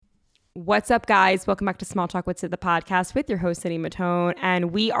What's up, guys? Welcome back to Small Talk with Sid, the podcast with your host, Cindy Matone.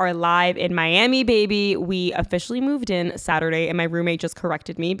 And we are live in Miami, baby. We officially moved in Saturday, and my roommate just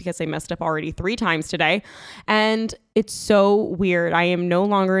corrected me because I messed up already 3 times today. And it's so weird. I am no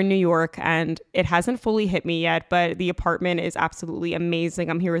longer in New York, and it hasn't fully hit me yet, but the apartment is absolutely amazing.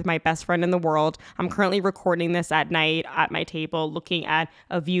 I'm here with my best friend in the world. I'm currently recording this at night at my table, looking at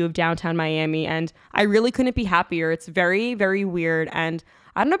a view of downtown Miami, and I really couldn't be happier. It's very, very weird. And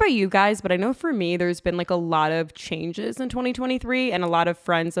I don't know about you guys, but I know for me, there's been like a lot of changes in 2023, and a lot of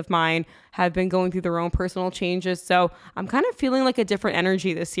friends of mine have been going through their own personal changes. So I'm kind of feeling like a different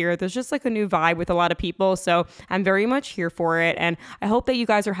energy this year. There's just like a new vibe with a lot of people. So I'm very much here for it. And I hope that you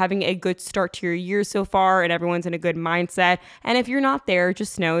guys are having a good start to your year so far and everyone's in a good mindset. And if you're not there,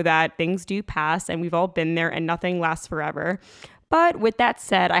 just know that things do pass and we've all been there and nothing lasts forever. But with that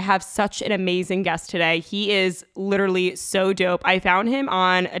said, I have such an amazing guest today. He is literally so dope. I found him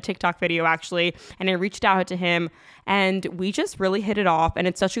on a TikTok video actually, and I reached out to him and we just really hit it off. And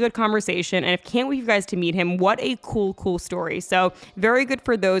it's such a good conversation. And I can't wait for you guys to meet him. What a cool story. So very good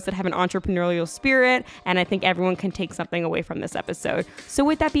for those that have an entrepreneurial spirit. And I think everyone can take something away from this episode. So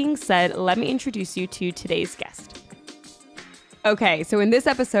with that being said, let me introduce you to today's guest. Okay, so in this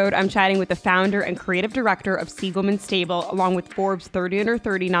episode, I'm chatting with the founder and creative director of Siegelman Stable, along with Forbes 30 Under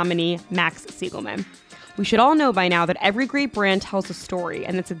 30 nominee, Max Siegelman. We should all know by now that every great brand tells a story,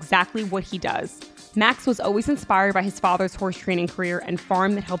 and that's exactly what he does. Max was always inspired by his father's horse training career and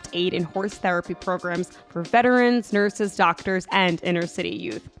farm that helped aid in horse therapy programs for veterans, nurses, doctors, and inner city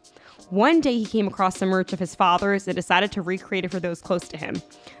youth. One day he came across some merch of his father's and decided to recreate it for those close to him.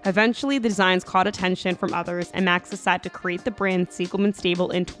 Eventually, the designs caught attention from others, and Max decided to create the brand Siegelman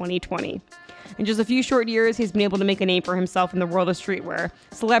Stable in 2020. In just a few short years, he's been able to make a name for himself in the world of streetwear.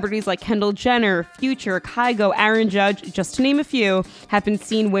 Celebrities like Kendall Jenner, Future, Kygo, Aaron Judge, just to name a few, have been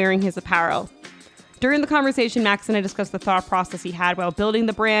seen wearing his apparel. During the conversation, Max and I discussed the thought process he had while building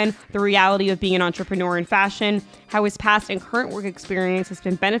the brand, the reality of being an entrepreneur in fashion, how his past and current work experience has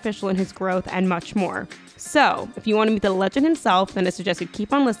been beneficial in his growth, and much more. So, if you want to meet the legend himself, then I suggest you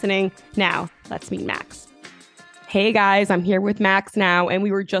keep on listening. Now, let's meet Max. Hey guys, I'm here with Max now, and we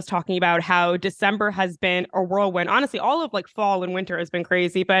were just talking about how December has been a whirlwind. Honestly, all of like fall and winter has been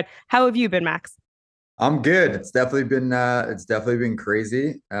crazy, but how have you been, Max? I'm good. It's definitely been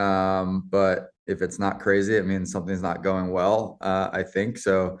crazy. But if it's not crazy, it means something's not going well. I think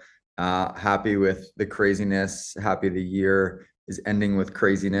so. Happy with the craziness. Happy the year is ending with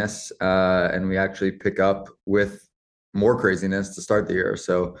craziness, and we actually pick up with more craziness to start the year.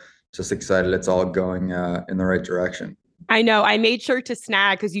 So just excited. It's all going in the right direction. I know. I made sure to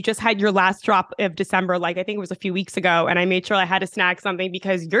snag because you just had your last drop of December, like I think it was a few weeks ago. And I made sure I had to snag something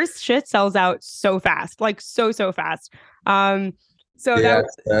because your shit sells out so fast, like so fast. Um, so that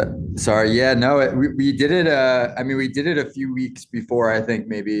Yeah, sorry. Yeah, no, we did it. I mean, we did it a few weeks before. I think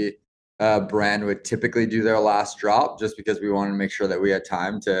maybe a brand would typically do their last drop, just because we wanted to make sure that we had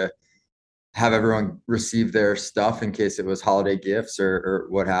time to have everyone receive their stuff in case it was holiday gifts or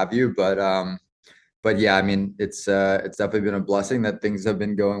what have you. But yeah, I mean, it's definitely been a blessing that things have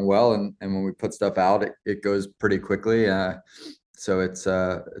been going well, and when we put stuff out, it goes pretty quickly. So it's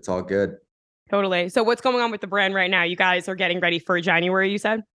all good. totally. So what's going on with the brand right now? You guys are getting ready for January, you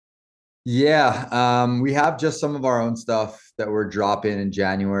said? Yeah, we have just some of our own stuff that we're dropping in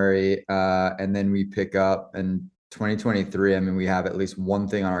January, and then we pick up in 2023. I mean, we have at least one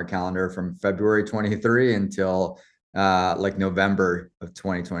thing on our calendar from February 23 until like November of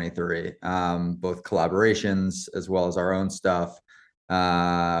 2023. Both collaborations as well as our own stuff.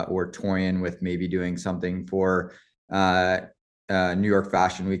 We're toying with maybe doing something for uh, New York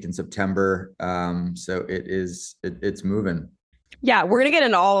Fashion Week in September. So it's moving. Yeah, we're gonna get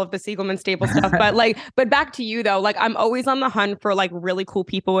into all of the Siegelman Stable stuff, but but back to you though. Like, I'm always on the hunt for like really cool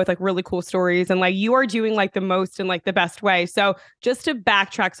people with like really cool stories, and like you are doing like the most in like the best way. So just to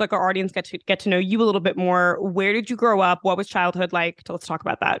backtrack, so like our audience get to know you a little bit more. Where did you grow up? What was childhood like? Let's talk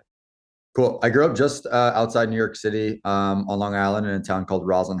about that. Cool. I grew up just outside New York City, on Long Island in a town called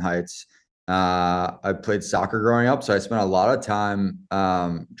Roslyn Heights. I played soccer growing up, so I spent a lot of time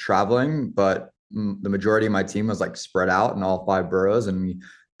traveling, but the majority of my team was like spread out in all five boroughs, and we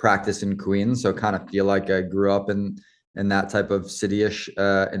practiced in Queens. So kind of feel like I grew up in that type of city-ish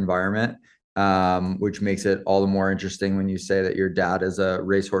environment, which makes it all the more interesting when you say that your dad is a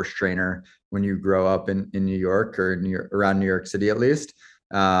racehorse trainer when you grow up in New York or around New York City at least.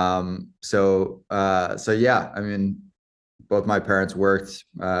 So yeah, I mean, both my parents worked,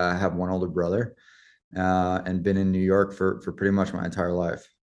 have one older brother, and been in New York for pretty much my entire life.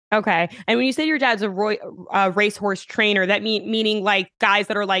 Okay. And when you say your dad's a racehorse trainer, that meaning like guys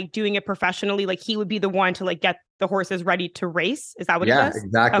that are like doing it professionally, like he would be the one to like get the horses ready to race. Is that what he Yeah, does?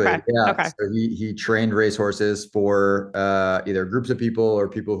 exactly. Okay. Yeah. Okay. So he trained racehorses for either groups of people or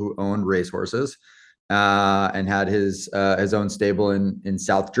people who owned racehorses, and had his own stable in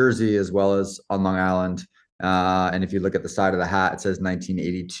South Jersey as well as on Long Island. And if you look at the side of the hat, it says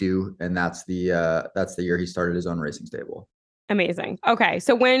 1982, and that's the year he started his own racing stable. Amazing. Okay.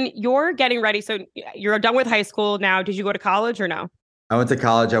 So when you're getting ready, so you're done with high school now. Did you go to college or no? I went to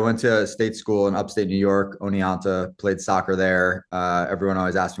college. I went to state school in upstate New York, Oneonta, played soccer there. Everyone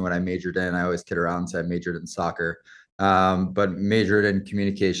always asked me what I majored in. I always kid around and say I majored in soccer, but majored in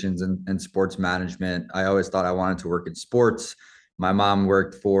communications and sports management. I always thought I wanted to work in sports. My mom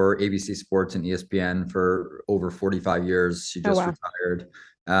worked for ABC Sports and ESPN for over 45 years. She Oh, just wow.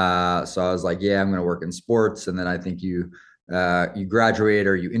 retired. So I was like, yeah, I'm going to work in sports. And then I think you graduate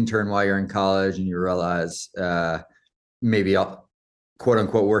or you intern while you're in college and you realize maybe I'll quote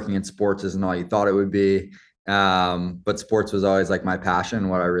unquote working in sports isn't all you thought it would be. But sports was always like my passion,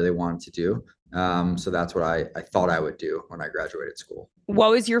 what I really wanted to do. So that's what I thought I would do when I graduated school.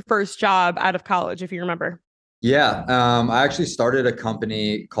 What was your first job out of college, if you remember? Yeah, I actually started a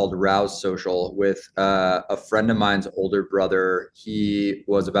company called Rouse Social with a friend of mine's older brother. He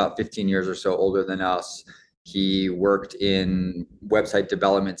was about 15 years or so older than us. He worked in website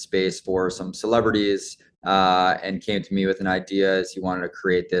development space for some celebrities, and came to me with an idea as he wanted to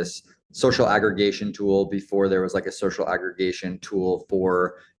create this social aggregation tool before there was like a social aggregation tool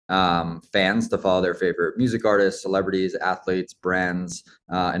for fans to follow their favorite music artists, celebrities, athletes, brands,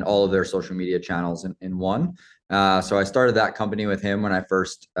 and all of their social media channels in one. So I started that company with him when I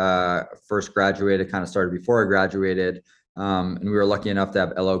first graduated. Kind of started before I graduated, and we were lucky enough to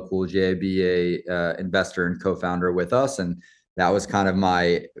have LL Cool J be a investor and co-founder with us, and that was kind of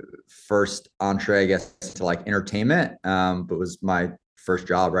my first entree, I guess, to like entertainment. But was my first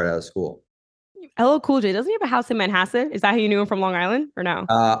job right out of school. LL Cool J, doesn't he have a house in Manhasset? Is that how you knew him from Long Island or no?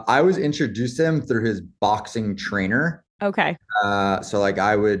 I was introduced to him through his boxing trainer. Okay. So like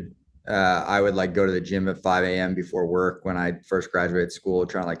I would like go to the gym at 5 a.m. before work when I first graduated school,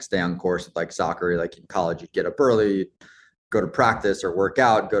 trying to like stay on course with like soccer. Like in college, you'd get up early, go to practice or work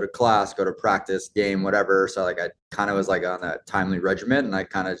out, go to class, go to practice, game, whatever. So like I kind of was like on a timely regiment, and I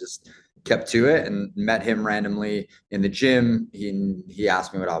kind of just kept to it and met him randomly in the gym. He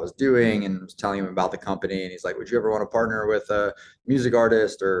asked me what I was doing and was telling him about the company. And he's like, would you ever want to partner with a music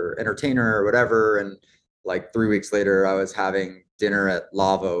artist or entertainer or whatever? And like 3 weeks later, I was having dinner at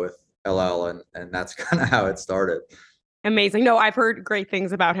Lava with LL, and that's kind of how it started. Amazing. No, I've heard great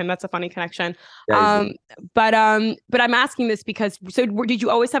things about him. That's a funny connection. Yeah, he's the But I'm asking this because did you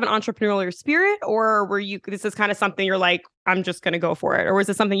always have an entrepreneurial spirit, or were you this is kind of something you're like, I'm just gonna go for it? Or was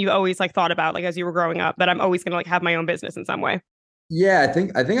this something you always like thought about like as you were growing up, that I'm always gonna like have my own business in some way? Yeah, I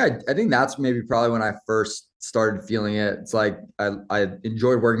think that's maybe probably when I first started feeling it. It's like I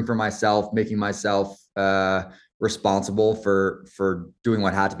enjoyed working for myself, making myself responsible for doing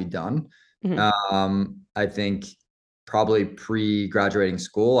what had to be done. Hmm. I think probably pre-graduating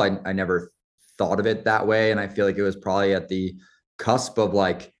school, I never thought of it that way, and I feel like it was probably at the cusp of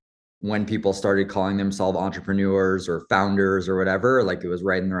like when people started calling themselves entrepreneurs or founders or whatever. Like it was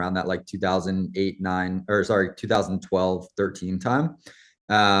right in around that like 2008 9 or sorry 2012 13 time.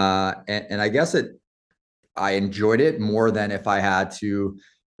 And I guess I enjoyed it more than if I had to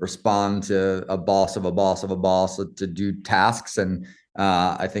respond to a boss of a boss of a boss to do tasks. And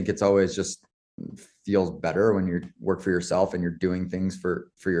I think it's always just feels better when you work for yourself and you're doing things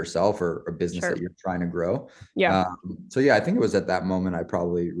for yourself or a business that Sure. you're trying to grow. Yeah. So yeah, I think it was at that moment I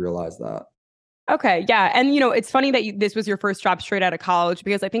probably realized that. Okay, yeah. And it's funny that this was your first job straight out of college,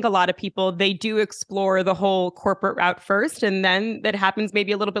 because I think a lot of people, they do explore the whole corporate route first, and then that happens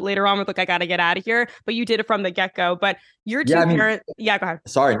maybe a little bit later on with like, I got to get out of here. But you did it from the get-go. But your Yeah, two I mean, parents, yeah, go ahead.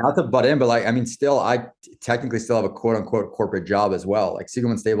 sorry, not to butt in, but like, I mean, still, I technically still have a quote unquote corporate job as well. Like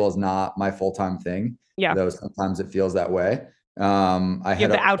Siegelman Stable is not my full-time thing, Yeah. though sometimes it feels that way. I You have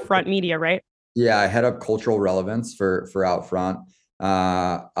head the up, Outfront Media, right? yeah, I head up cultural relevance for Outfront.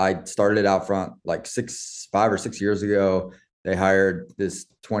 I started Outfront like 5 or 6 years ago. They hired this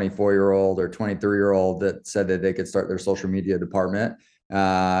 24-year-old or 23-year-old that said that they could start their social media department,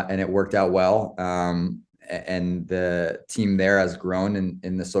 and it worked out well. And the team there has grown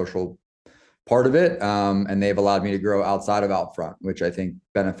in the social part of it, and they've allowed me to grow outside of Outfront, which I think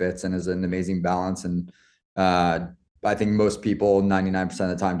benefits and is an amazing balance. And I think most people 99% of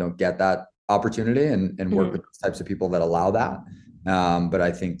the time don't get that opportunity and work Mhm. with those types of people that allow that. But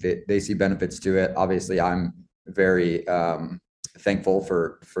I think that they see benefits to it. Obviously, I'm very thankful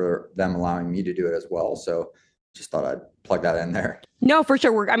for them allowing me to do it as well. So just thought I'd plug that in there. No, for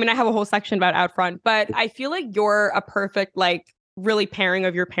sure. I mean, I have a whole section about Outfront, but I feel like you're a perfect, like, really pairing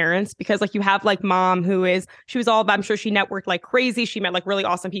of your parents because like you have like mom she was all about, I'm sure she networked like crazy. She met like really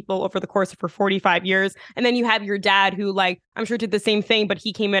awesome people over the course of her 45 years. And then you have your dad who like, I'm sure did the same thing, but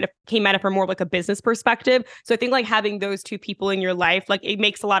he came at it from more like a business perspective. So I think like having those two people in your life, like it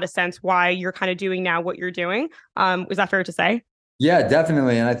makes a lot of sense why you're kind of doing now what you're doing. Is that fair to say? Yeah,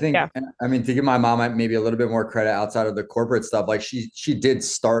 definitely. And I Yeah. think, I mean, to give my mom maybe a little bit more credit outside of the corporate stuff, like she did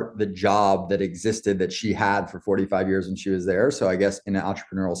start the job that existed that she had for 45 years when she was there. So I guess in an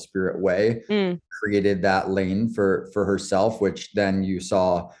entrepreneurial spirit way, created that lane for herself, which then you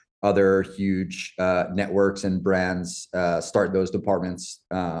saw other huge networks and brands start those departments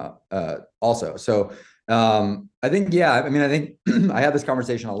also. So I think, yeah, I mean, I think I have this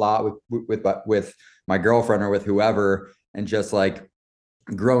conversation a lot with my girlfriend or with whoever. And just like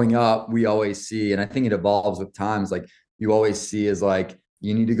growing up, we always see, and I think it evolves with times, like you always see is like,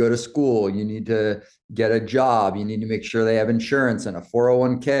 you need to go to school, you need to get a job, you need to make sure they have insurance and a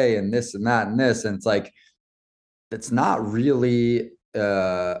 401k and this and that and this. And it's like, it's not really,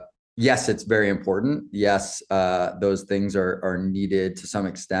 yes, it's very important. Yes, those things are needed to some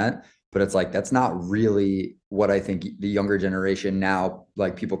extent, but it's like, that's not really what I think the younger generation now,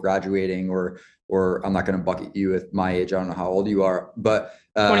 like people graduating or I'm not going to bucket you with my age. I don't know how old you are, but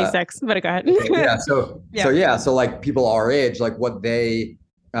 26, but go ahead. yeah. So like people our age, like what they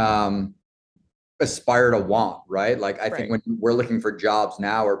aspire to want, right? Like I think when we're looking for jobs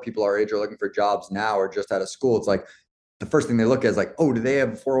now, or people our age are looking for jobs now, or just out of school, it's like the first thing they look at is like, oh, do they have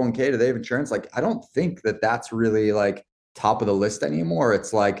a 401k? Do they have insurance? Like, I don't think that that's really like top of the list anymore.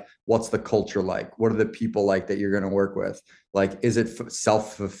 It's like, what's the culture like? What are the people like that you're going to work with? Like, is it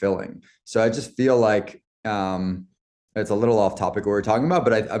self-fulfilling? So I just feel like it's a little off topic what we're talking about,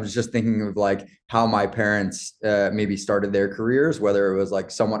 but I was just thinking of like how my parents maybe started their careers, whether it was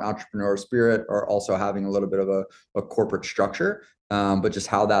like somewhat entrepreneurial spirit or also having a little bit of a corporate structure, but just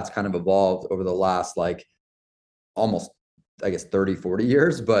how that's kind of evolved over the last like almost, I guess, 30, 40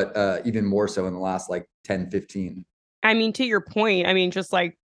 years, but even more so in the last like 10, 15. I mean, to your point, I mean, just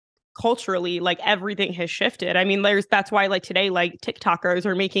like culturally, like everything has shifted. I mean, that's why like today, like TikTokers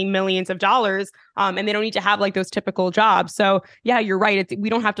are making millions of dollars, and they don't need to have like those typical jobs. So yeah, you're right. We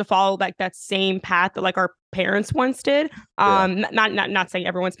don't have to follow like that same path that like our parents once did. Not saying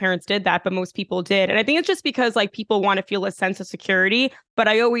everyone's parents did that, but most people did. And I think it's just because like people want to feel a sense of security. But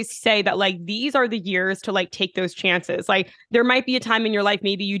I always say that like these are the years to like take those chances. Like there might be a time in your life,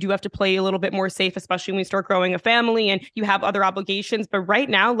 maybe you do have to play a little bit more safe, especially when you start growing a family and you have other obligations. But right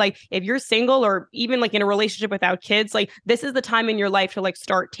now, like if you're single or even like in a relationship without kids, like this is the time in your life to like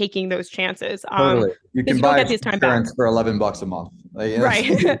start taking those chances. Totally. You can buy insurance for $11 a month. Like,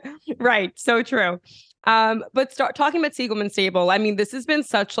 right. Right. So true. But talking about Siegelman Stable, I mean, this has been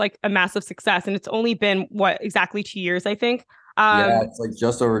such like a massive success, and it's only been what, exactly 2 years, I think. Yeah, it's like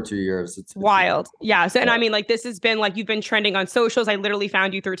just over 2 years. It's wild. Yeah. So, and I mean, like, this has been like, you've been trending on socials. I literally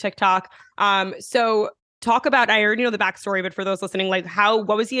found you through TikTok. So talk about, I already know the backstory, but for those listening, like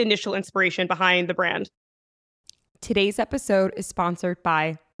what was the initial inspiration behind the brand? Today's episode is sponsored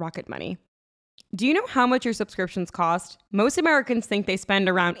by Rocket Money. Do you know how much your subscriptions cost? Most Americans think they spend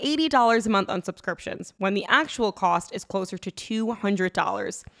around $80 a month on subscriptions, when the actual cost is closer to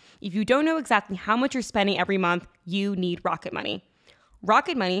 $200. If you don't know exactly how much you're spending every month, you need Rocket Money.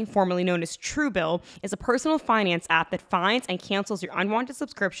 Rocket Money, formerly known as Truebill, is a personal finance app that finds and cancels your unwanted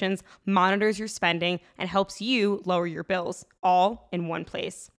subscriptions, monitors your spending, and helps you lower your bills, all in one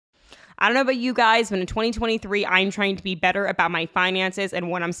place. I don't know about you guys, but in 2023, I'm trying to be better about my finances and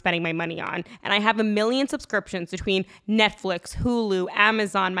what I'm spending my money on. And I have a million subscriptions between Netflix, Hulu,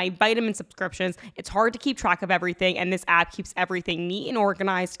 Amazon, my vitamin subscriptions. It's hard to keep track of everything, and this app keeps everything neat and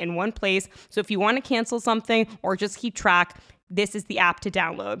organized in one place. So if you want to cancel something or just keep track, this is the app to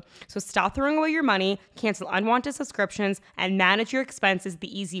download. So stop throwing away your money, cancel unwanted subscriptions, and manage your expenses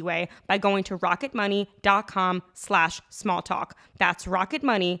the easy way by going to rocketmoney.com/smalltalk. That's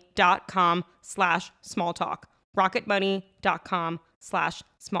rocketmoney.com/smalltalk.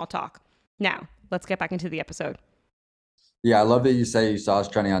 rocketmoney.com/smalltalk. Now, let's get back into the episode. Yeah, I love that you say you saw us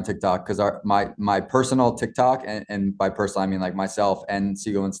trending on TikTok, because my personal TikTok, and by personal I mean like myself and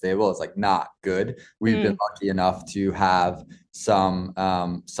Siegelman Stable, is like not good. We've been lucky enough to have some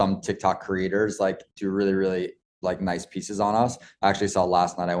TikTok creators like do really, really like nice pieces on us. I actually saw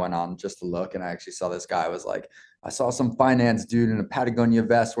last night, I went on just to look, and I actually saw this guy was like, I saw some finance dude in a Patagonia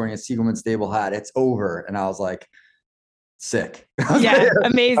vest wearing a Siegelman Stable hat. It's over. And I was like, sick. Yeah, I was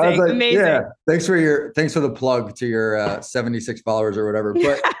amazing, like, amazing. yeah, thanks for the plug to your 76 followers or whatever.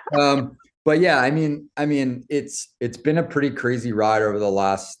 But yeah, I mean, it's been a pretty crazy ride over the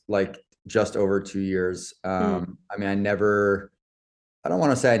last like just over 2 years. Mm, I mean, I don't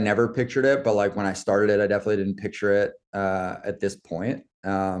want to say I never pictured it, but like when I started it, I definitely didn't picture it at this point.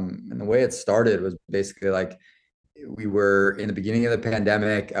 And the way it started was basically like we were in the beginning of the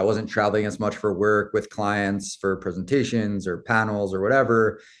pandemic. I wasn't traveling as much for work with clients for presentations or panels or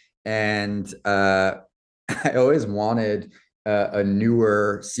whatever. And I always wanted a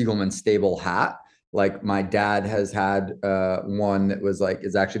newer Siegelman Stable hat. Like my dad has had one that was like,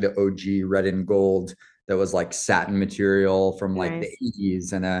 is actually the OG red and gold that was like satin material from like the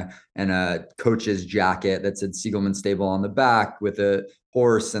nice. 80s and a coach's jacket that said Siegelman Stable on the back with a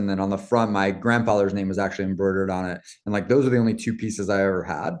horse, and then on the front my grandfather's name was actually embroidered on it. And like those are the only two pieces I ever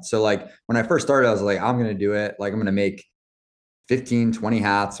had. So like when I first started, I was like, I'm gonna do it. Like I'm gonna make 15, 20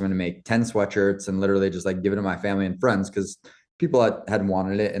 hats. I'm gonna make 10 sweatshirts and literally just like give it to my family and friends because people had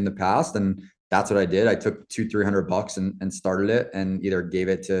wanted it in the past. And that's what I did. I took $200-300 and started it and either gave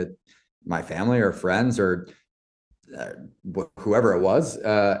it to my family or friends or uh, whoever it was,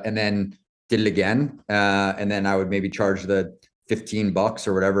 and then did it again. And then I would maybe charge the $15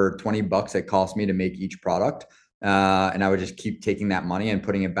 or whatever, $20 it cost me to make each product. And I would just keep taking that money and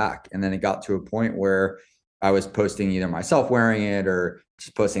putting it back. And then it got to a point where I was posting either myself wearing it or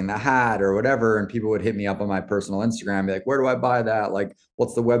just posting the hat or whatever. And people would hit me up on my personal Instagram, be like, where do I buy that? Like,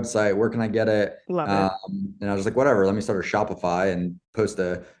 what's the website? Where can I get it? Love it. And I was like, whatever, let me start a Shopify and post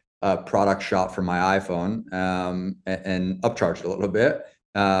a product shot from my iPhone and upcharged a little bit.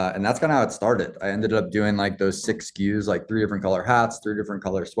 And that's kind of how it started. I ended up doing like those 6 SKUs, like 3 different color hats, 3 different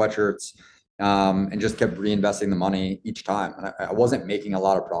color sweatshirts, and just kept reinvesting the money each time. And I wasn't making a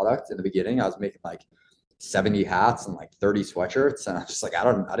lot of product in the beginning. I was making like 70 hats and like 30 sweatshirts. And I was just like, I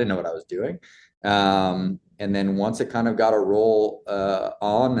didn't know what I was doing. And then once it kind of got a roll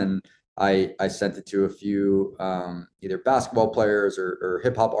on, and I sent it to a few either basketball players or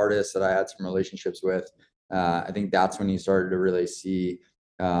hip hop artists that I had some relationships with. I think that's when you started to really see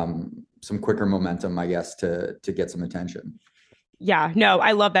some quicker momentum, I guess, to get some attention. Yeah, no,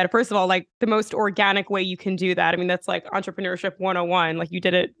 I love that. First of all, like the most organic way you can do that. I mean, that's like entrepreneurship 101. Like you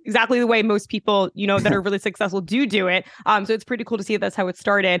did it exactly the way most people, that are really successful do it. So it's pretty cool to see that's how it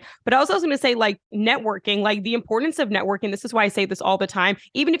started. But I was also going to say like networking, like the importance of networking. This is why I say this all the time.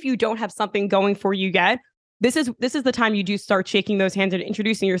 Even if you don't have something going for you yet, this is the time you do start shaking those hands and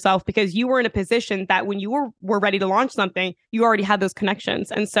introducing yourself, because you were in a position that when you were ready to launch something, you already had those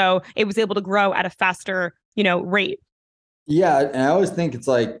connections. And so it was able to grow at a faster, rate. Yeah, and I always think it's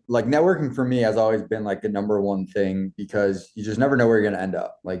like networking for me has always been like the number one thing because you just never know where you're going to end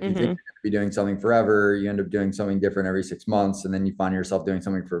up. Like you think you're going to be doing something forever, you end up doing something different every 6 months, and then you find yourself doing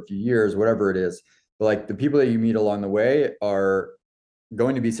something for a few years, whatever it is. But like the people that you meet along the way are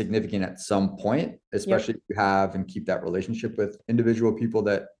going to be significant at some point, especially if you have and keep that relationship with individual people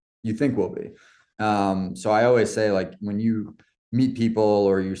that you think will be. So I always say like when you meet people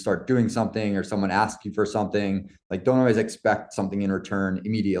or you start doing something or someone asks you for something, like don't always expect something in return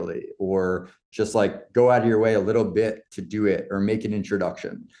immediately, or just like go out of your way a little bit to do it or make an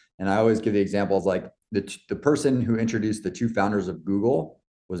introduction. And I always give the examples like the person who introduced the two founders of Google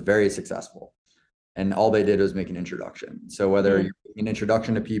was very successful, and all they did was make an introduction. So whether you're making an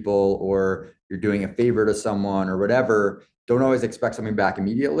introduction to people or you're doing a favor to someone or whatever, don't always expect something back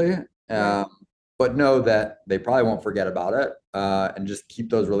immediately. But know that they probably won't forget about it, and just keep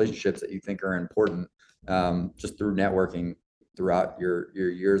those relationships that you think are important, just through networking throughout your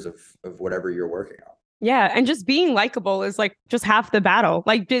years of whatever you're working on. Yeah, and just being likable is like just half the battle.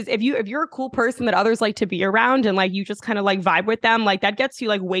 Like just if you're a cool person that others like to be around and like you just kind of like vibe with them, like that gets you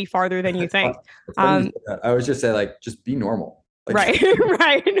like way farther than you think. It's funny you say that. I always just say like just be normal. Like,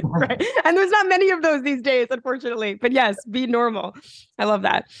 Right, right. And there's not many of those these days, unfortunately. But yes, be normal. I love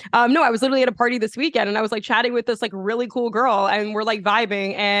that. No, I was literally at a party this weekend and I was like chatting with this like really cool girl and we're like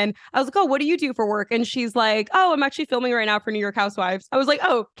vibing. And I was like, oh, what do you do for work? And she's like, oh, I'm actually filming right now for New York Housewives. I was like,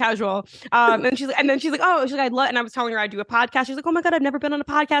 oh, casual. And then she's like, oh, I love, and I was telling her I do a podcast. She's like, oh my God, I've never been on a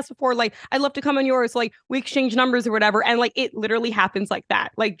podcast before. Like, I'd love to come on yours. So, like we exchange numbers or whatever. And like it literally happens like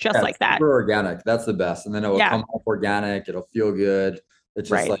that, like just like that. Super organic. That's the best. And then it will come off organic. It'll feel good. It's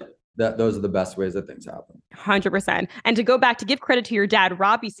just like that. Those are the best ways that things happen. 100%. And to go back to give credit to your dad,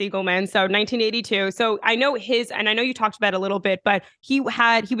 Robbie Siegelman. So 1982. So I know and I know you talked about it a little bit, but he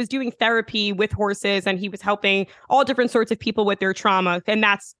was doing therapy with horses and he was helping all different sorts of people with their trauma. And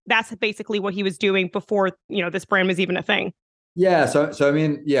that's basically what he was doing before, this brand was even a thing. Yeah. So I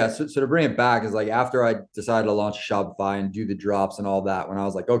mean, yeah. So to bring it back is like after I decided to launch Shopify and do the drops and all that, when I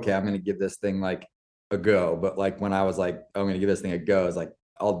was like, okay, I'm going to give this thing like a go. But like when I was like, I'm going to give this thing a go, it's like,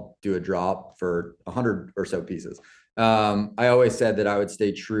 I'll do a drop for 100 or so pieces. I always said that I would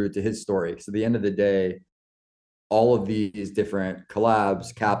stay true to his story. So at the end of the day, all of these different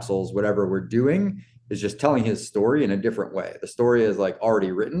collabs, capsules, whatever we're doing is just telling his story in a different way. The story is like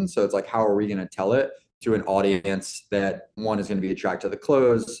already written. So it's like, how are we going to tell it to an audience that one is going to be attracted to the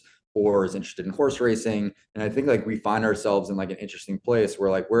clothes or is interested in horse racing? And I think like we find ourselves in like an interesting place where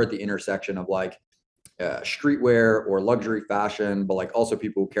like we're at the intersection of like streetwear or luxury fashion, but like also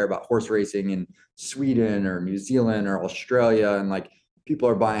people who care about horse racing in Sweden or New Zealand or Australia. And like people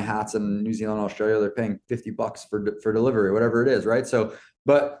are buying hats in New Zealand, Australia, they're paying $50 for delivery, whatever it is, right? So,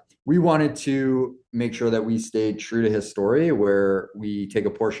 but we wanted to make sure that we stayed true to his story, where we take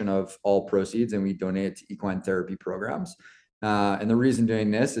a portion of all proceeds and we donate it to equine therapy programs. And the reason doing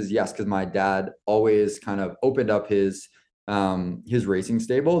this is yes, because my dad always kind of opened up his racing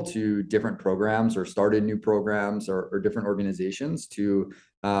stable to different programs or started new programs or different organizations to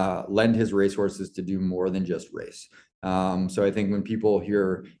lend his racehorses to do more than just race. So I think when people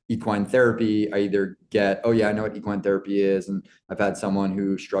hear equine therapy, I either get, oh yeah, I know what equine therapy is, and I've had someone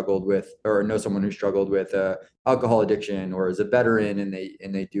who struggled with, or know someone who struggled with alcohol addiction, or is a veteran, and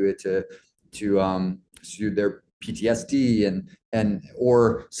they do it to soothe their PTSD, and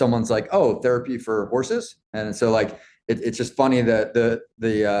or someone's like, oh, therapy for horses, and so like it's just funny that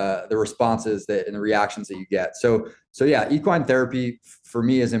the responses that and the reactions that you get. So yeah, equine therapy for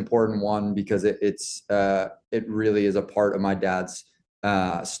me is important. One, because it really is a part of my dad's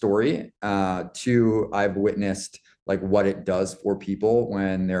story. Two, I've witnessed like what it does for people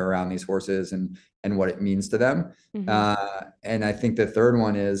when they're around these horses and what it means to them. Mm-hmm. And I think the third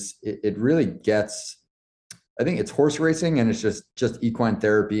one is it really gets, I think it's horse racing and it's just equine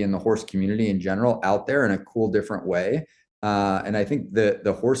therapy and the horse community in general out there in a cool, different way. And I think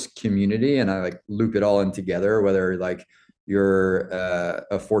the horse community, and I like loop it all in together, whether like you're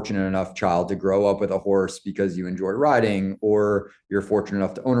a fortunate enough child to grow up with a horse because you enjoy riding, or you're fortunate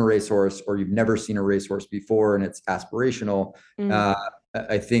enough to own a racehorse, or you've never seen a racehorse before and it's aspirational. Mm. Uh,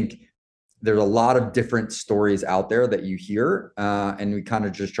 I think there's a lot of different stories out there that you hear, and we kind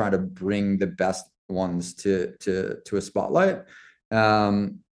of just try to bring the best ones to a spotlight.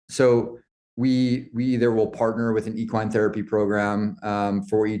 So we either will partner with an equine therapy program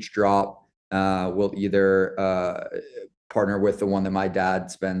for each drop. We'll either partner with the one that my dad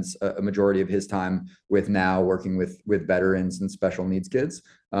spends a majority of his time with now, working with veterans and special needs kids.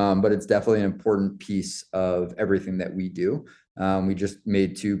 But it's definitely an important piece of everything that we do. We just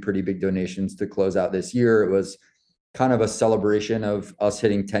made two pretty big donations to close out this year. It was kind of a celebration of us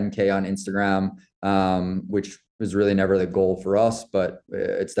hitting 10K on Instagram, which was really never the goal for us, but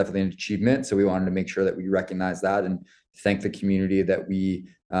it's definitely an achievement. So we wanted to make sure that we recognize that and thank the community that we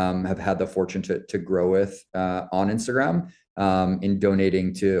have had the fortune to grow with on Instagram, in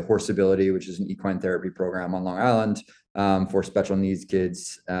donating to Horseability, which is an equine therapy program on Long Island for special needs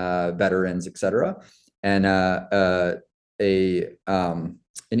kids, veterans, et cetera. And an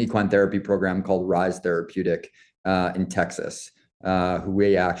equine therapy program called Rise Therapeutic in Texas, who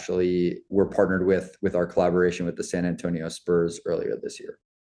we actually were partnered with our collaboration with the San Antonio Spurs earlier this year.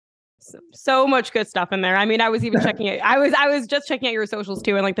 So much good stuff in there. I mean, I was even checking it. I was just checking out your socials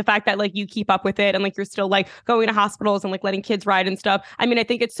too, and like the fact that like you keep up with it and like you're still like going to hospitals and like letting kids ride and stuff. I mean, I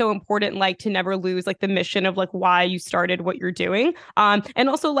think it's so important like to never lose like the mission of like why you started what you're doing. And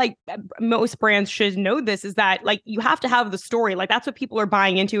also like most brands should know this is that like you have to have the story. Like that's what people are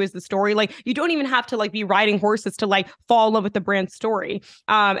buying into is the story. Like you don't even have to like be riding horses to like fall in love with the brand story.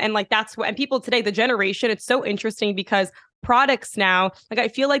 And like that's what and people today, the generation, it's so interesting because products now, like I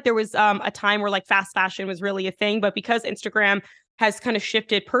feel like there was a time where like fast fashion was really a thing, but because Instagram has kind of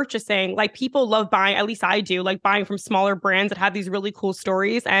shifted purchasing, like people love buying, at least I do, like buying from smaller brands that have these really cool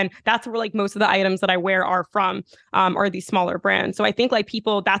stories. And that's where like most of the items that I wear are from, are these smaller brands. So I think like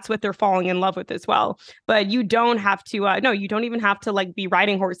people, that's what they're falling in love with as well. But you don't have to, no, you don't even have to like be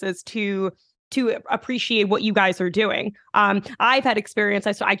riding horses to appreciate what you guys are doing. I've had experience.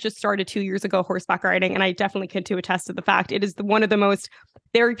 I just started 2 years ago horseback riding, and I definitely can to attest to the fact it is one of the most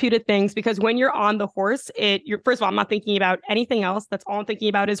therapeutic things because when you're on the horse, you're first of all, I'm not thinking about anything else. That's all I'm thinking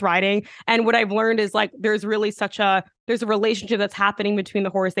about is riding. And what I've learned is like there's really there's a relationship that's happening between the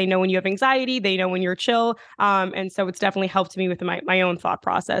horse. They know when you have anxiety, they know when you're chill. And so it's definitely helped me with my own thought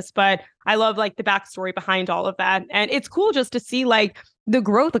process. But I love like the backstory behind all of that. And it's cool just to see like the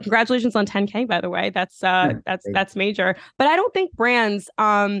growth. Congratulations on 10K, by the way. That's major. But I don't think brands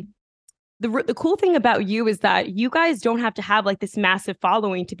the cool thing about you is that you guys don't have to have like this massive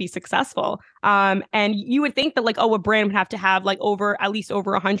following to be successful. And you would think that like, oh, a brand would have to have like at least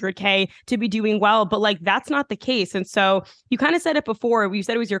over 100K to be doing well, but like that's not the case. And so you kind of said it before. You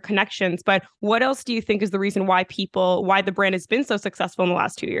said it was your connections, but what else do you think is the reason why the brand has been so successful in the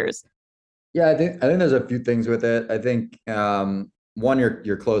last 2 years? Yeah, I think there's a few things with it. I think one,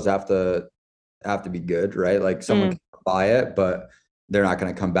 your clothes have to be good, right? Like someone Mm, can buy it, but they're not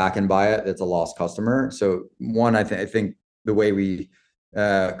going to come back and buy it. It's a lost customer. So one, I think the way we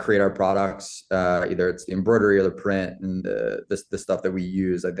create our products, either it's the embroidery or the print and the stuff that we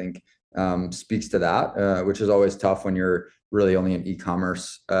use, I think speaks to that, which is always tough when you're really only an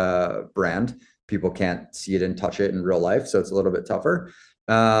e-commerce brand. People can't see it and touch it in real life, so it's a little bit tougher.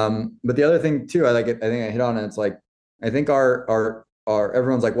 But the other thing too, I think I hit on it. It's like I think our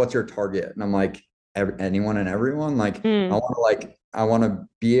everyone's like, what's your target? And I'm like, anyone and everyone. Like mm, I want to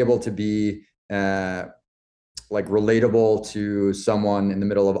be able to be like relatable to someone in the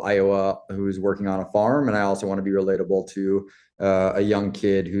middle of Iowa who's working on a farm, and I also want to be relatable to a young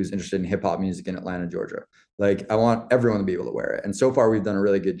kid who's interested in hip hop music in Atlanta, Georgia. Like I want everyone to be able to wear it, and so far we've done a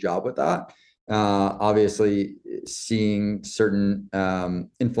really good job with that. Obviously, seeing certain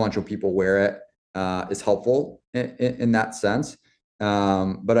influential people wear it is helpful in that sense.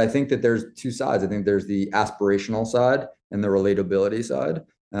 But I think that there's two sides. I think there's the aspirational side and the relatability side.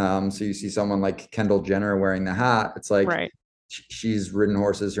 So you see someone like Kendall Jenner wearing the hat. It's like right. she's ridden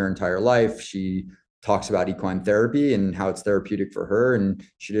horses her entire life. She talks about equine therapy and how it's therapeutic for her. And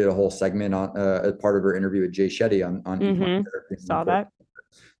she did a whole segment on as part of her interview with Jay Shetty on equine Mm-hmm. therapy. Saw that.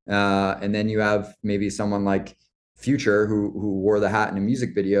 And then you have maybe someone like Future who wore the hat in a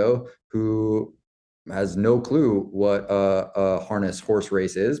music video, who has no clue what a harness horse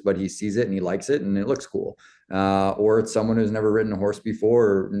race is, but he sees it and he likes it and it looks cool. Or it's someone who's never ridden a horse before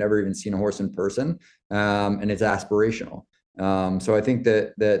or never even seen a horse in person, and it's aspirational. So I think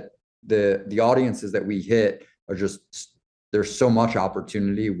that the audiences that we hit are just, there's so much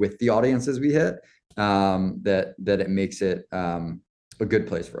opportunity with the audiences we hit, that it makes it a good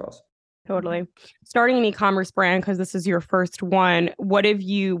place for us. Totally. Starting an e-commerce brand, because this is your first one,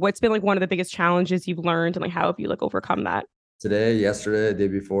 what's been like one of the biggest challenges you've learned and like how have you like overcome that? Today, yesterday, the day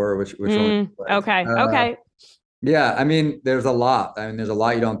before, which one? Okay. Okay. Yeah, I mean, there's a lot. I mean, there's a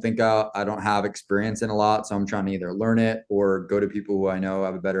lot you don't think of. I don't have experience in a lot, so I'm trying to either learn it or go to people who I know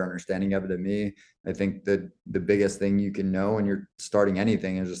have a better understanding of it than me. I think that the biggest thing you can know when you're starting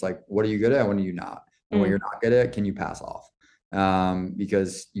anything is just like, what are you good at? What are you not? And what Mm, you're not good at, can you pass off?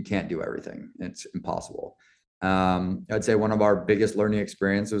 Because you can't do everything. It's impossible. I'd say one of our biggest learning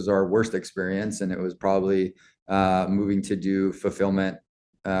experiences was our worst experience, and it was probably moving to do fulfillment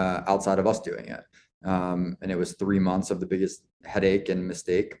outside of us doing it. And it was 3 months of the biggest headache and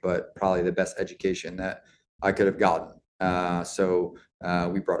mistake, but probably the best education that I could have gotten. So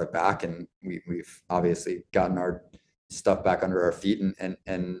we brought it back, and we've obviously gotten our stuff back under our feet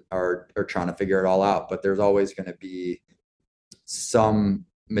and are trying to figure it all out. But there's always going to be some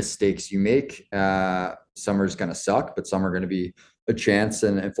mistakes you make. Some are just going to suck, but some are going to be a chance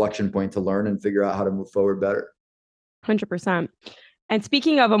and inflection point to learn and figure out how to move forward better. 100%. And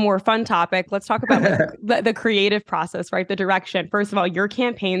speaking of a more fun topic, let's talk about like the creative process, right? The direction. First of all, your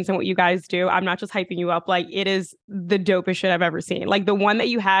campaigns and what you guys do, I'm not just hyping you up. Like it is the dopest shit I've ever seen. Like the one that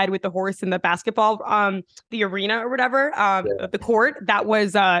you had with the horse in the basketball, the arena or whatever, Yeah. the court, that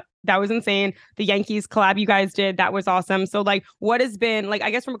was insane. The Yankees collab you guys did, that was awesome. So like what has been like,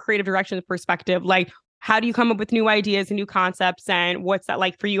 I guess from a creative direction perspective, like how do you come up with new ideas and new concepts, and what's that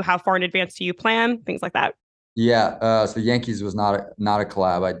like for you? How far in advance do you plan? Things like that. Yeah, so Yankees was not a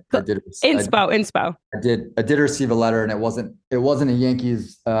collab. I did Inspo. I did receive a letter, and it wasn't a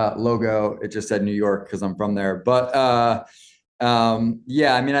Yankees logo. It just said New York because I'm from there. But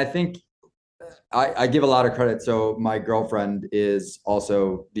yeah, I mean, I think I give a lot of credit. So my girlfriend is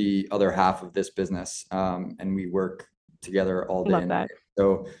also the other half of this business, and we work together all day Love and that. night.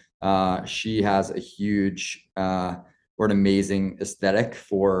 So she has a huge or an amazing aesthetic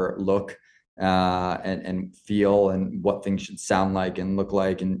for look and feel and what things should sound like and look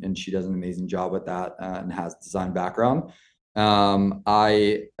like, and she does an amazing job with that and has design background.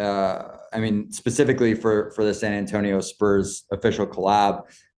 I mean, specifically for the San Antonio Spurs official collab,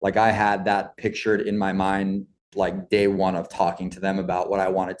 like I had that pictured in my mind like day one of talking to them about what I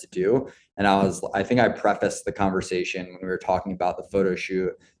wanted to do. And I think I prefaced the conversation when we were talking about the photo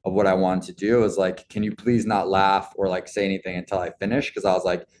shoot of what I wanted to do. It was like, can you please not laugh or like say anything until I finish? Cause I was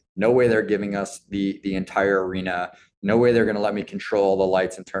like, no way they're giving us the entire arena. No way they're going to let me control the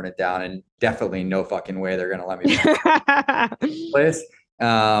lights and turn it down. And definitely no fucking way they're going to let me place.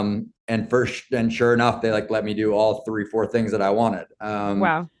 And sure enough, they like let me do all 3, 4 things that I wanted.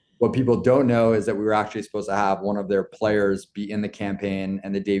 Wow. What people don't know is that we were actually supposed to have one of their players be in the campaign,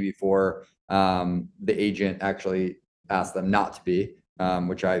 and the day before, the agent actually asked them not to be,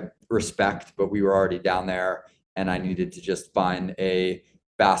 which I respect, but we were already down there, and I needed to just find a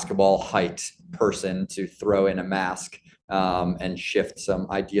basketball height person to throw in a mask, and shift some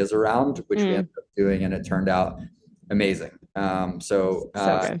ideas around, which we ended up doing, and it turned out amazing. So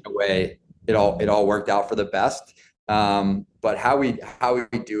good. In a way, it all worked out for the best. But how we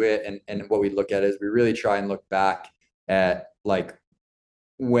do it, and what we look at is we really try and look back at like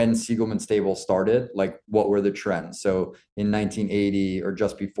when Siegelman Stable started, like what were the trends? So in 1980 or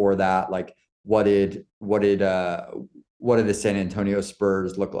just before that, like what did the San Antonio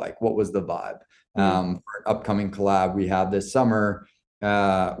Spurs look like? What was the vibe? For an upcoming collab we have this summer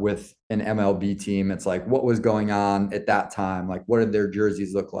with an MLB team, it's like what was going on at that time? Like what did their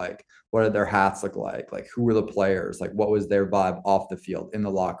jerseys look like? What did their hats look like? Like who were the players? Like what was their vibe off the field in the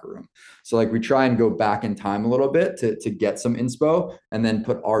locker room? So like we try and go back in time a little bit to get some inspo and then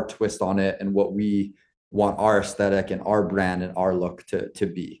put our twist on it and what we want our aesthetic and our brand and our look to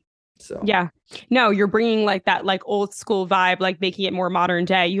be. So yeah, no, you're bringing like that like old school vibe, like making it more modern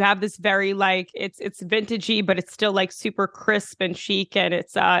day. You have this very like it's vintagey, but it's still like super crisp and chic, and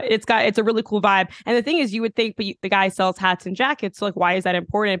it's a really cool vibe. And the thing is, you would think, but the guy sells hats and jackets, so like why is that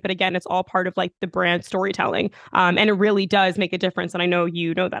important? But again, it's all part of like the brand storytelling, and it really does make a difference. And I know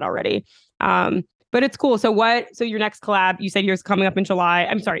you know that already. But it's cool. So your next collab, you said yours coming up in July.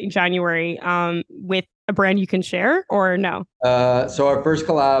 I'm sorry, in January, with a brand you can share or no? So our first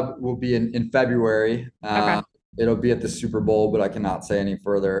collab will be in February. Okay. It'll be at the Super Bowl, but I cannot say any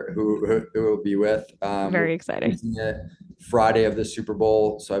further who it will be with. Very exciting. It Friday of the Super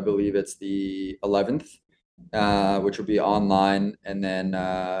Bowl, so I believe it's the 11th, which will be online, and then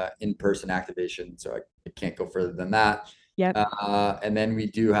in-person activation. So I can't go further than that. Yep. And then we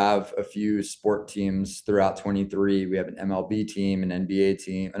do have a few sport teams throughout 23. We have an MLB team, an NBA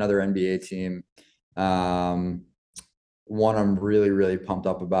team, another NBA team. One I'm really, really pumped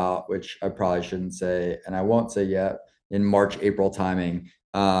up about, which I probably shouldn't say, and I won't say yet, in March, April timing,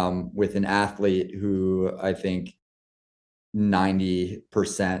 with an athlete who I think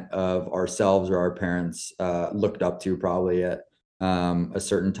 90% of ourselves or our parents looked up to probably at a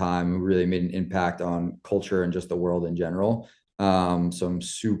certain time, who really made an impact on culture and just the world in general. So I'm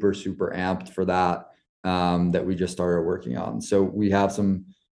super, super amped for that, that we just started working on. So we have some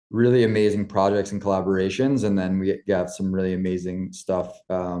really amazing projects and collaborations, and then we have some really amazing stuff,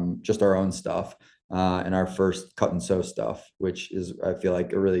 just our own stuff, and our first cut and sew stuff, which is, I feel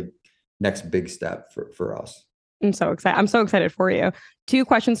like, a really next big step for us. I'm so excited. I'm so excited for you. Two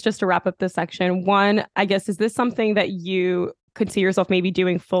questions just to wrap up this section. One, I guess, is this something that you could see yourself maybe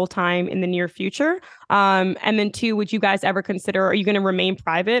doing full time in the near future? And then two, would you guys ever consider, are you going to remain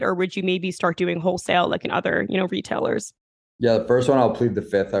private, or would you maybe start doing wholesale like in other, retailers? Yeah, the first one, I'll plead the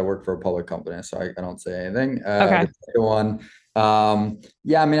fifth. I work for a public company, so I don't say anything. Okay. The second one,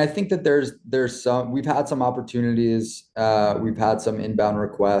 yeah, I mean, I think that we've had some opportunities. We've had some inbound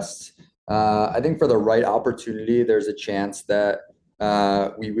requests. I think for the right opportunity, there's a chance that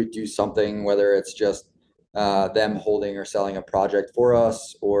we would do something, whether it's just them holding or selling a project for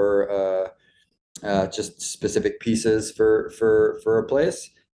us, or just specific pieces for a place.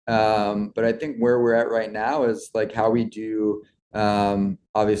 But I think where we're at right now is like how we do,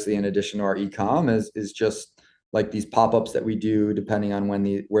 obviously in addition to our e-com, is just like these pop-ups that we do depending on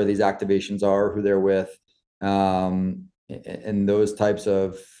where these activations are, who they're with, and those types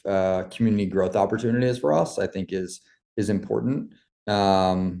of community growth opportunities for us, I think is important.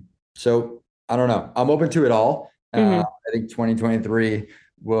 So I don't know. I'm open to it all. I think 2023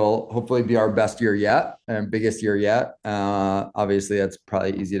 will hopefully be our best year yet and biggest year yet. Obviously, that's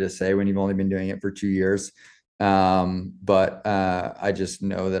probably easy to say when you've only been doing it for 2 years. But I just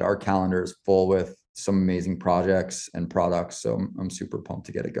know that our calendar is full with some amazing projects and products. So I'm super pumped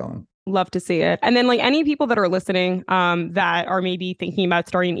to get it going. Love to see it. And then like any people that are listening, that are maybe thinking about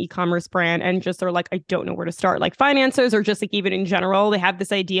starting an e-commerce brand and just are like, I don't know where to start, like finances, or just like even in general, they have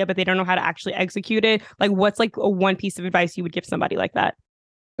this idea, but they don't know how to actually execute it. Like what's like a one piece of advice you would give somebody like that?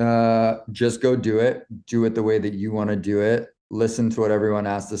 Just go do it the way that you want to do it. Listen to what everyone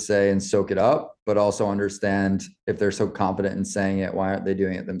has to say and soak it up, but also understand, if they're so confident in saying it, why aren't they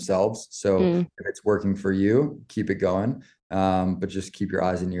doing it themselves? So if it's working for you, keep it going. But just keep your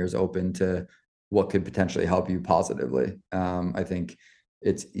eyes and ears open to what could potentially help you positively. I think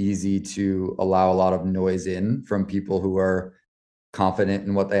it's easy to allow a lot of noise in from people who are confident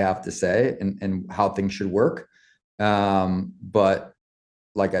in what they have to say and how things should work. But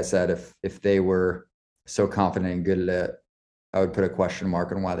like I said, if they were so confident and good at it, I would put a question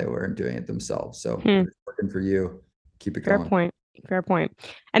mark on why they weren't doing it themselves. So Hmm. if it's working for you, keep it Fair going. point. Fair point.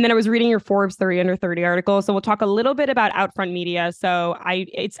 And then I was reading your Forbes 30 under 30 article. So we'll talk a little bit about Outfront Media. So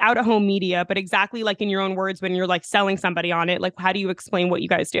it's out of home media, but exactly like in your own words, when you're like selling somebody on it, like how do you explain what you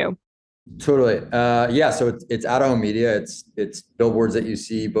guys do? Totally. Yeah. So it's out of home media. It's billboards that you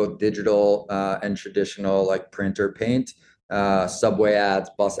see both digital and traditional, like print or paint, subway ads,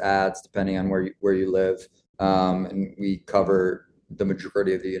 bus ads, depending on where you live. And we cover the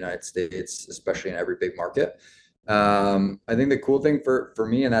majority of the United States, especially in every big market. I think the cool thing for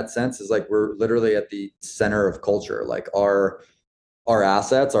me in that sense is like we're literally at the center of culture. Like our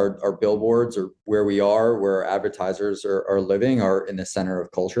assets, our billboards, or where we are, where our advertisers are living, are in the center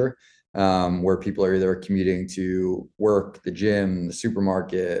of culture, where people are either commuting to work, the gym, the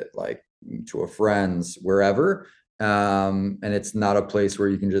supermarket, like to a friend's, wherever. And it's not a place where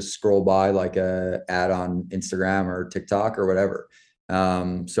you can just scroll by like a ad on Instagram or TikTok or whatever.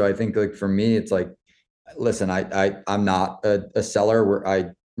 So I think like for me, it's like, listen, I'm not a seller where I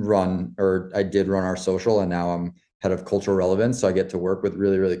did run our social, and now I'm head of cultural relevance. So I get to work with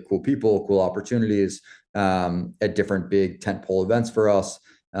really, really cool people, cool opportunities at different big tentpole events for us.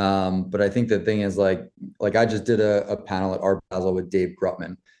 But I think the thing is like I just did a panel at Art Basel with Dave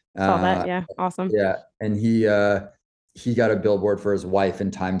Grutman. Saw that. Uh, Yeah. Awesome. yeah, and he got a billboard for his wife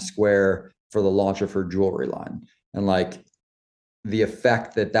in Times Square for the launch of her jewelry line, and like the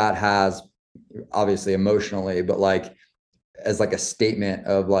effect that that has, obviously emotionally, but like as like a statement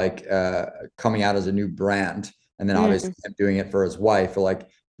of like coming out as a new brand, and then obviously Mm. him doing it for his wife, or like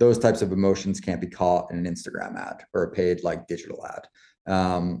those types of emotions can't be caught in an Instagram ad or a paid like digital ad.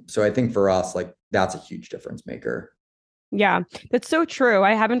 So I think for us, like that's a huge difference maker. Yeah, that's so true.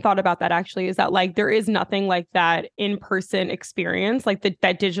 I haven't thought about that actually. Is that like there is nothing like that in-person experience like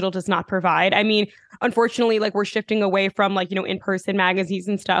that digital does not provide. I mean, unfortunately, like we're shifting away from like, in-person magazines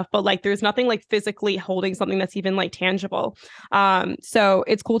and stuff, but like there's nothing like physically holding something that's even like tangible. So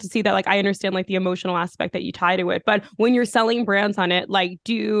it's cool to see that like I understand like the emotional aspect that you tie to it. But when you're selling brands on it, like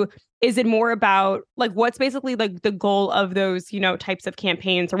is it more about like what's basically like the goal of those types of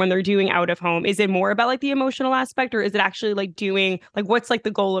campaigns, or when they're doing out of home, is it more about like the emotional aspect, or is it actually like doing like what's like the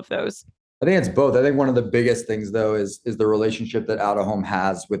goal of those? I think it's both. I think one of the biggest things though is the relationship that out of home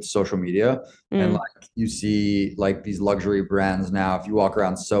has with social media. And Mm, like you see like these luxury brands now, if you walk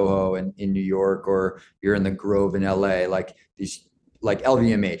around Soho in New York, or you're in the Grove in LA, like these like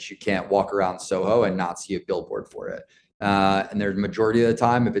LVMH, you can't walk around Soho and not see a billboard for it. And there's majority of the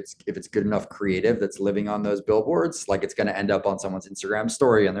time, if it's good enough creative that's living on those billboards, like it's going to end up on someone's Instagram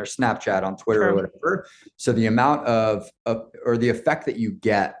story, on their Snapchat, on Twitter, or true. whatever. So the amount of or the effect that you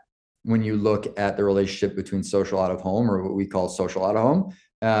get when you look at the relationship between social out of home, or what we call social out of home,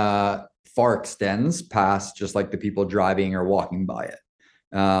 far extends past just like the people driving or walking by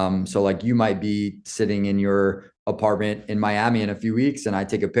it. So like you might be sitting in your apartment in Miami in a few weeks, and I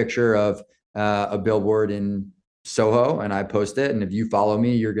take a picture of a billboard in Soho and I post it, and if you follow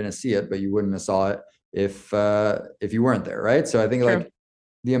me, you're gonna see it, but you wouldn't have saw it if you weren't there, right? So I think True. like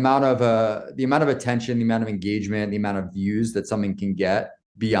the amount of attention, the amount of engagement, the amount of views that something can get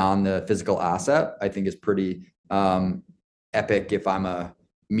beyond the physical asset, I think is pretty epic if I'm a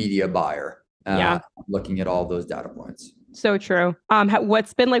media buyer Yeah. looking at all those data points. So true.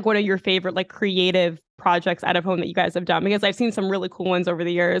 What's been like one of your favorite like creative projects out of home that you guys have done? Because I've seen some really cool ones over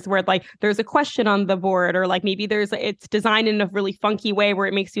the years where like there's a question on the board, or like maybe it's designed in a really funky way where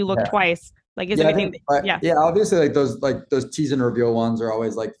it makes you look Yeah. twice. Like, is there Yeah, I anything? think Yeah. yeah, obviously like those tease and reveal ones are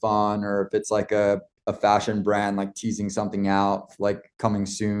always like fun, or if it's like a fashion brand like teasing something out like coming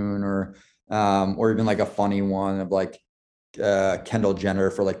soon, or even like a funny one of like Kendall Jenner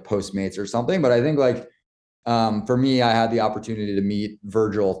for like Postmates or something. But I think like for me, I had the opportunity to meet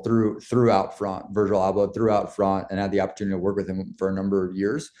Virgil Virgil Abloh through Outfront, and had the opportunity to work with him for a number of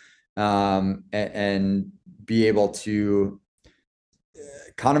years, and be able to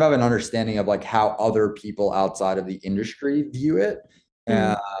kind of have an understanding of like how other people outside of the industry view it.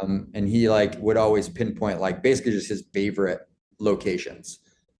 Mm, And he like would always pinpoint like basically just his favorite locations,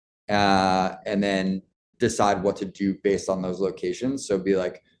 and then decide what to do based on those locations. So be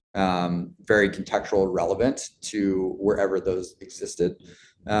like very contextual relevant to wherever those existed.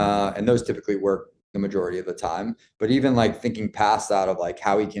 And those typically work the majority of the time. But even like thinking past that of like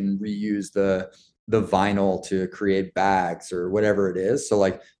how we can reuse the vinyl to create bags or whatever it is. So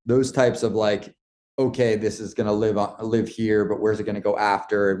like those types of like, okay, this is going to live here, but where's it going to go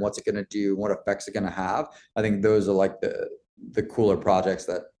after, and what's it going to do, what effects it going to have? I think those are like the cooler projects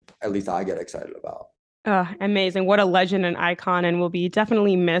that at least I get excited about. Amazing. What a legend and icon, and will be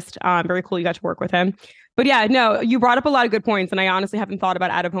definitely missed. Very cool you got to work with him. But yeah, no, you brought up a lot of good points, and I honestly haven't thought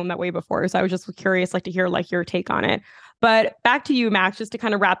about out of home that way before. So I was just curious, like to hear like your take on it. But back to you, Max, just to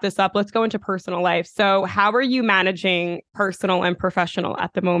kind of wrap this up, let's go into personal life. So how are you managing personal and professional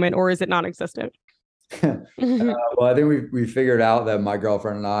at the moment, or is it non-existent? Well, I think we figured out that my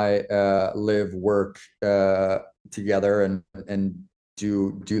girlfriend and I live, work together, and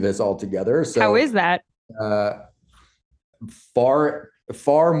do this all together. How So is that? uh,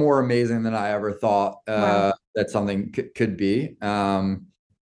 far more amazing than I ever thought Wow. that something could be.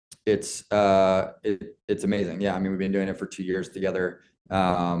 It's amazing. Yeah, I mean, we've been doing it for 2 years together,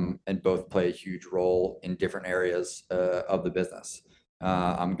 and both play a huge role in different areas of the business.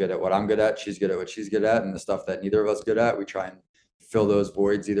 I'm good at what I'm good at. She's good at what she's good at, and the stuff that neither of us good at, we try and fill those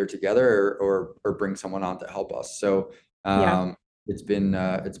voids either together or bring someone on to help us. So Yeah. it's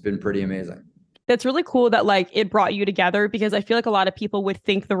been pretty amazing. That's really cool that like it brought you together because I feel like a lot of people would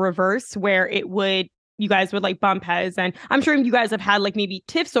think the reverse, where it would you guys would like bump heads. And I'm sure you guys have had like maybe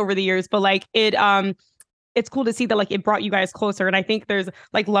tiffs over the years, but like it's cool to see that like it brought you guys closer. And I think there's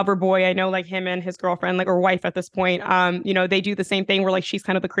like Loverboy, I know like him and his girlfriend, like or wife at this point, they do the same thing where like she's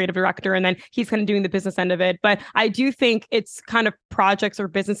kind of the creative director and then he's kind of doing the business end of it. But I do think it's kind of projects or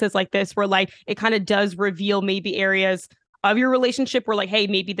businesses like this where like it kind of does reveal maybe areas of your relationship where like, hey,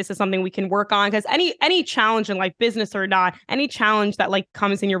 maybe this is something we can work on. Because any challenge in like business or not, any challenge that like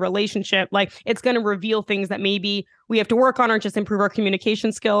comes in your relationship, like it's going to reveal things that maybe we have to work on or just improve our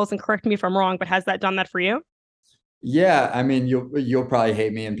communication skills. And correct me if I'm wrong, but has that done that for you? Yeah, I mean, you'll probably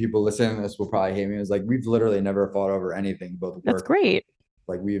hate me, and people listening to this will probably hate me. It's like we've literally never fought over anything, both That's work, great.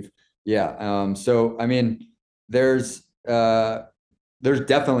 like yeah. So I mean, there's uh, there's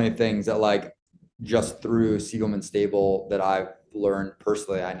definitely things that like just through Siegelman Stable that I've learned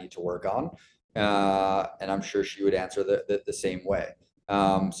personally I need to work on, and I'm sure she would answer the same way.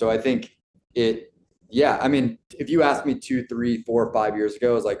 So I think it, yeah. I mean, if you asked me 2, 3, 4, 5 years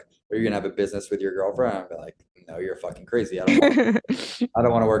ago, it's like, are you gonna have a business with your girlfriend? I'd be like, no, you're fucking crazy. I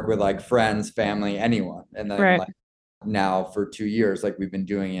don't want to work with like friends, family, anyone. And then Right. like now for 2 years, like we've been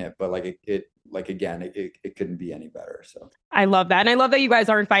doing it, but like it like again, it couldn't be any better. So I love that. And I love that you guys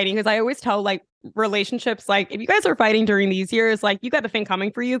aren't fighting because I always tell like relationships, like if you guys are fighting during these years, like you got the thing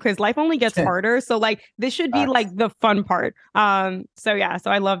coming for you because life only gets harder. So like this should be facts. like the fun part. So yeah,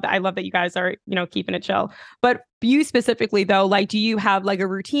 so I love that. I love that you guys are, keeping it chill. But you specifically though, like do you have like a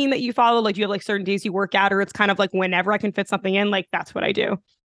routine that you follow? Like do you have like certain days you work out or it's kind of like whenever I can fit something in, like that's what I do.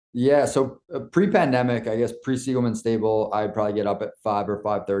 Yeah, so pre-pandemic, I guess pre-Siegelman Stable, I'd probably get up at 5 or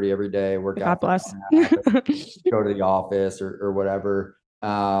 5:30 every day, work God out for bless. an hour and a half, go to the office or whatever.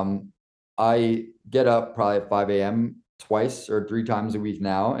 I get up probably at 5 a.m. twice or 3 times a week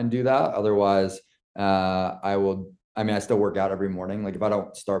now and do that. Otherwise, I mean, I still work out every morning. Like if I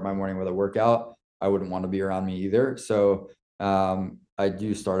don't start my morning with a workout, I wouldn't want to be around me either. So I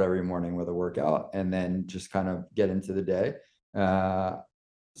do start every morning with a workout and then just kind of get into the day. Uh,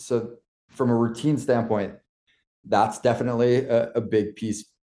 so from a routine standpoint, that's definitely a big piece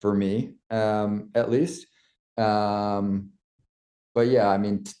for me, at least. Um, but yeah, I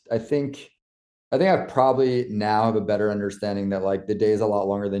mean, I think I probably now have a better understanding that like the day is a lot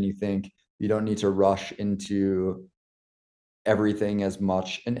longer than you think. You don't need to rush into everything as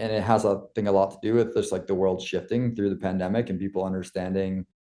much. And it has a lot to do with just like the world shifting through the pandemic and people understanding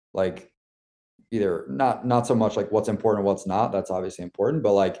like either not so much like what's important, what's not. That's obviously important,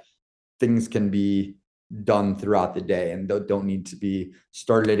 but like things can be done throughout the day and don't need to be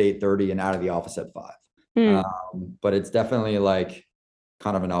started at 8:30 and out of the office at 5. Hmm. But it's definitely like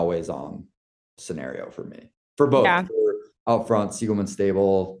kind of an always on scenario for me. For both, Yeah. for Outfront, Siegelman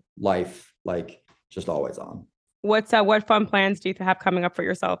Stable, life, like just always on. What fun plans do you have coming up for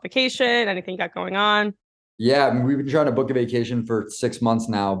yourself? Vacation? Anything you got going on? Yeah, I mean, we've been trying to book a vacation for 6 months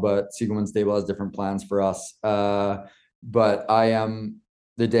now, but Siegelman Stable has different plans for us. But I am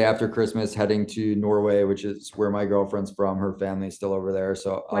the day after Christmas heading to Norway, which is where my girlfriend's from. Her family's still over there,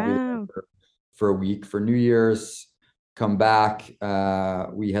 so I'll be there Wow. for a week for New Year's. Come back.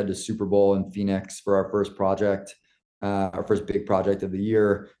 We head to Super Bowl in Phoenix for our first project, our first big project of the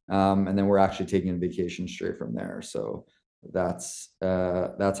year, and then we're actually taking a vacation straight from there. So that's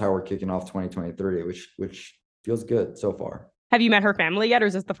how we're kicking off 2023, which feels good so far. Have you met her family yet, or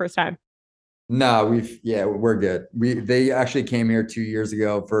is this the first time? No, yeah, we're good. They actually came here 2 years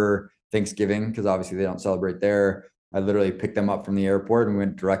ago for Thanksgiving because obviously they don't celebrate there. I literally picked them up from the airport and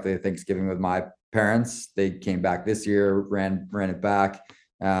went directly to Thanksgiving with my parents. They came back this year, ran it back.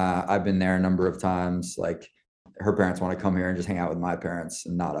 I've been there a number of times. Like her parents want to come here and just hang out with my parents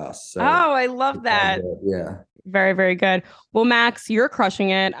and not us. So Oh, I love that. yeah. Very, very good. Well, Max, you're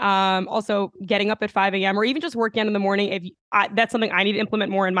crushing it. Also getting up at 5 a.m. or even just working out in the morning. That's something I need to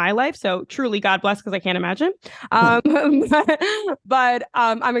implement more in my life. So truly, God bless, because I can't imagine. But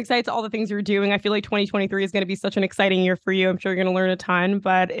I'm excited to all the things you're doing. I feel like 2023 is going to be such an exciting year for you. I'm sure you're going to learn a ton,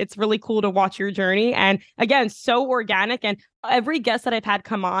 but it's really cool to watch your journey. And again, so organic. And every guest that I've had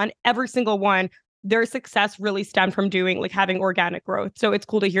come on, every single one, their success really stemmed from doing like having organic growth. So it's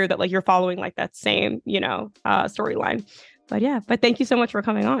cool to hear that like you're following like that same, storyline. But thank you so much for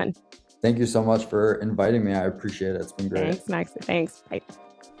coming on. Thank you so much for inviting me. I appreciate it. It's been great. Thanks, Max. Thanks. Bye.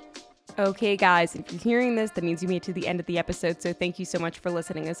 Okay, guys, if you're hearing this, that means you made it to the end of the episode. So thank you so much for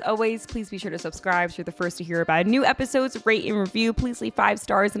listening. As always, please be sure to subscribe so you're the first to hear about new episodes, rate and review. Please leave 5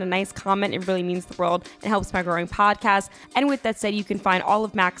 stars and a nice comment. It really means the world and helps my growing podcast. And with that said, you can find all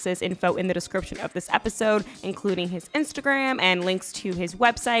of Max's info in the description of this episode, including his Instagram and links to his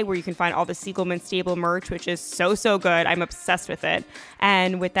website where you can find all the Siegelman Stable merch, which is so, so good. I'm obsessed with it.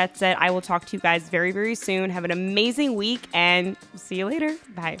 And with that said, I will talk to you guys very, very soon. Have an amazing week and see you later.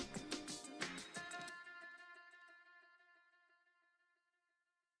 Bye.